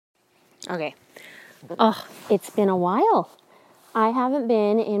Okay. Oh, it's been a while. I haven't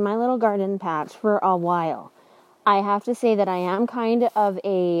been in my little garden patch for a while. I have to say that I am kind of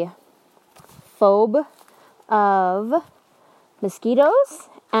a phobe of mosquitoes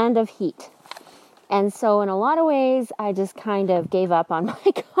and of heat. And so in a lot of ways, I just kind of gave up on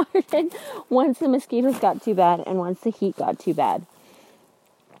my garden once the mosquitoes got too bad and once the heat got too bad.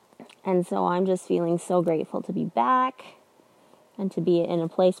 And so I'm just feeling so grateful to be back and to be in a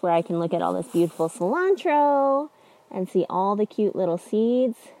place where I can look at all this beautiful cilantro and see all the cute little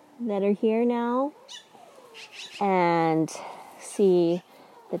seeds that are here now. And see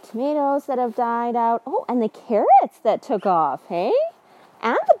the tomatoes that have died out. Oh, and the carrots that took off, hey?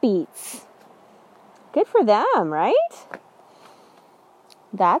 And the beets. Good for them, right?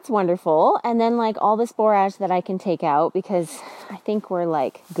 That's wonderful. And then like all the sporage that I can take out because I think we're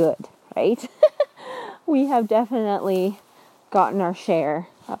like good, right? We have definitely gotten our share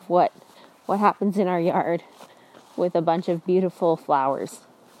of what happens in our yard with a bunch of beautiful flowers.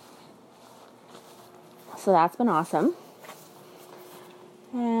 So that's been awesome.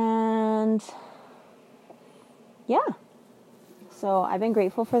 And yeah, so I've been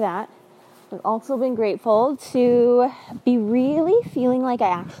grateful for that. I've also been grateful to be really feeling like I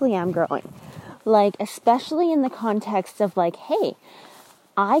actually am growing. Like, especially in the context of like, hey,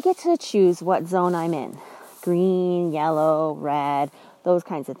 I get to choose what zone I'm in. Green, yellow, red, those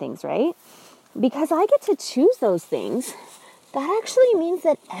kinds of things, right? Because I get to choose those things, that actually means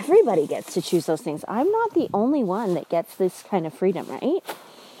that everybody gets to choose those things. I'm not the only one that gets this kind of freedom, right?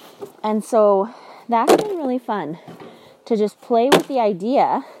 And so that's been really fun to just play with the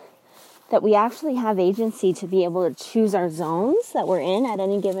idea that we actually have agency to be able to choose our zones that we're in at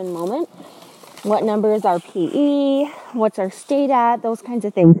any given moment. What number is our PE? What's our state at? Those kinds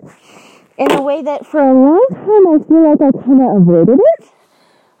of things. In a way that for a long time I feel like I kind of avoided it.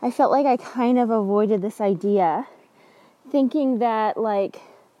 I felt like I kind of avoided this idea, thinking that like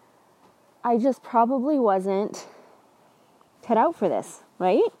I just probably wasn't cut out for this,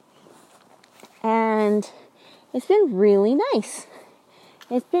 right? And it's been really nice.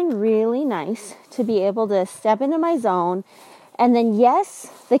 It's been really nice to be able to step into my zone. And then, yes,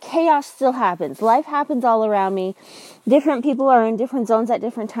 the chaos still happens. Life happens all around me. Different people are in different zones at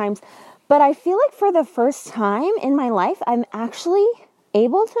different times. But I feel like for the first time in my life, I'm actually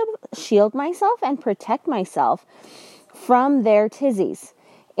able to shield myself and protect myself from their tizzies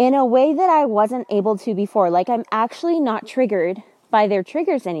in a way that I wasn't able to before. Like, I'm actually not triggered by their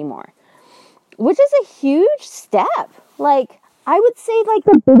triggers anymore, which is a huge step. Like, I would say like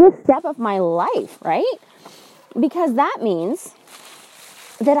the biggest step of my life, right? Because that means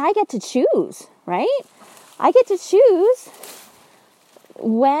that I get to choose, right? I get to choose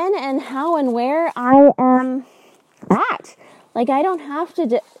when and how and where I am at. Like, I don't have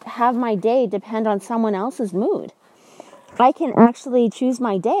to have my day depend on someone else's mood. I can actually choose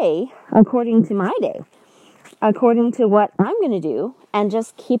my day according to my day, according to what I'm going to do, and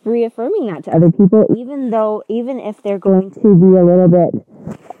just keep reaffirming that to other people, even if they're going to be a little bit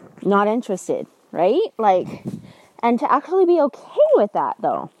not interested, right? Like, and to actually be okay with that,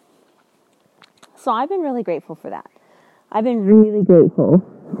 though. So I've been really grateful for that. I've been really grateful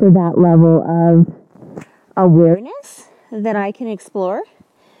for that level of awareness that I can explore.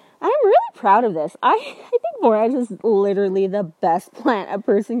 And I'm really proud of this. I think borage is literally the best plant a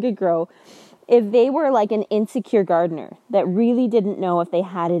person could grow if they were like an insecure gardener that really didn't know if they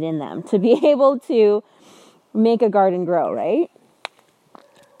had it in them to be able to make a garden grow, right?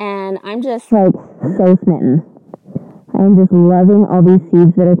 And I'm just like so smitten. I'm just loving all these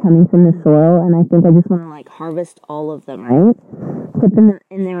seeds that are coming from the soil, and I think I just want to like harvest all of them, right? Put them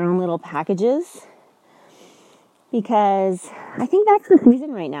in their own little packages, because I think that's the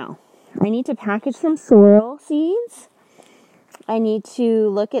season right now. I need to package some sorrel seeds. I need to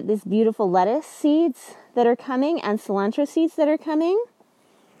look at this beautiful lettuce seeds that are coming and cilantro seeds that are coming.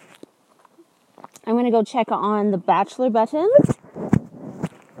 I'm going to go check on the bachelor buttons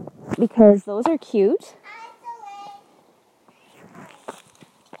because those are cute.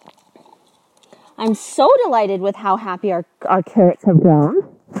 I'm so delighted with how happy our carrots have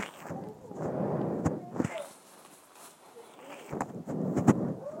grown.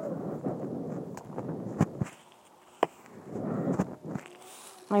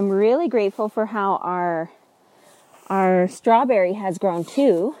 I'm really grateful for how our strawberry has grown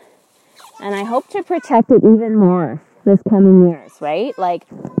too. And I hope to protect it even more this coming years, right? Like,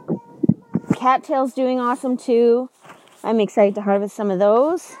 cattail's doing awesome too. I'm excited to harvest some of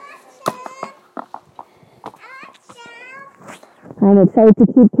those. I'm excited to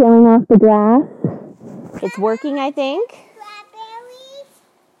keep peeling off the grass. It's working, I think.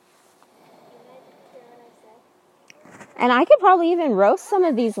 And I could probably even roast some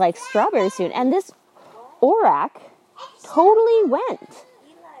of these like strawberries soon. And this Orac totally went.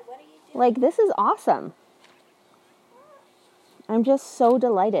 Like, this is awesome. I'm just so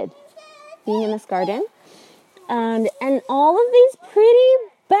delighted being in this garden. And all of these pretty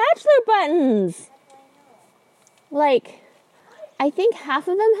bachelor buttons. Like, I think half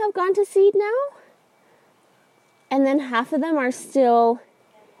of them have gone to seed now. And then half of them are still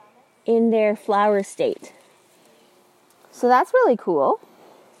in their flower state. So that's really cool.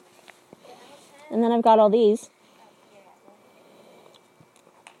 And then I've got all these.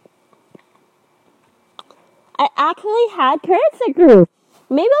 I actually had carrots that grew.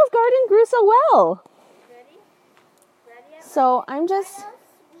 Mabel's garden grew so well. So I'm just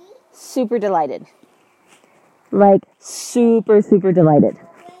super delighted. Like, super, super delighted.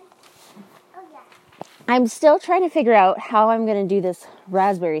 I'm still trying to figure out how I'm going to do this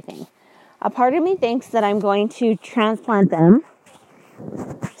raspberry thing. A part of me thinks that I'm going to transplant them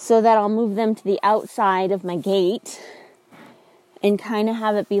so that I'll move them to the outside of my gate and kind of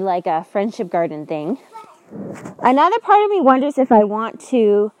have it be like a friendship garden thing. Another part of me wonders if I want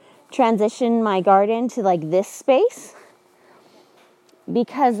to transition my garden to like this space,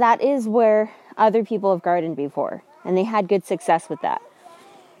 because that is where other people have gardened before and they had good success with that.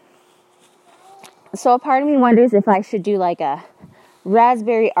 So a part of me wonders if I should do like a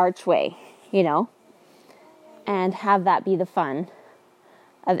raspberry archway, you know, and have that be the fun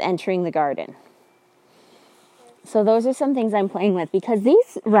of entering the garden. So those are some things I'm playing with, because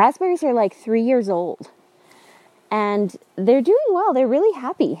these raspberries are like 3 years old and they're doing well. They're really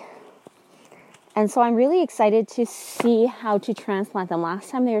happy. And so I'm really excited to see how to transplant them. Last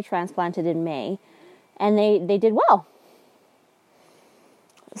time they were transplanted in May and they did well.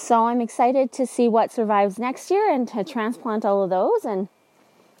 So I'm excited to see what survives next year and to transplant all of those and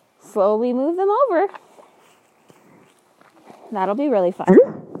slowly move them over. That'll be really fun.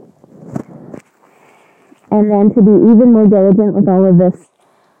 And then to be even more diligent with all of this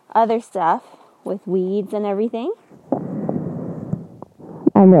other stuff, with weeds and everything.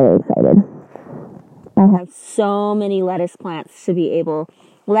 I'm really excited. I have so many lettuce plants to be able,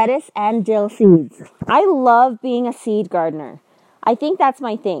 lettuce and dill seeds. I love being a seed gardener. I think that's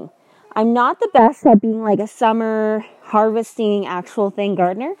my thing. I'm not the best at being like a summer harvesting actual thing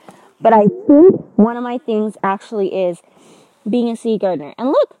gardener, but I think one of my things actually is being a seed gardener. And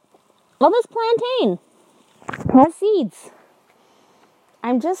look, all this plantain has seeds.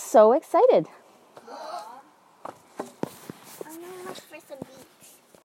 I'm just so excited.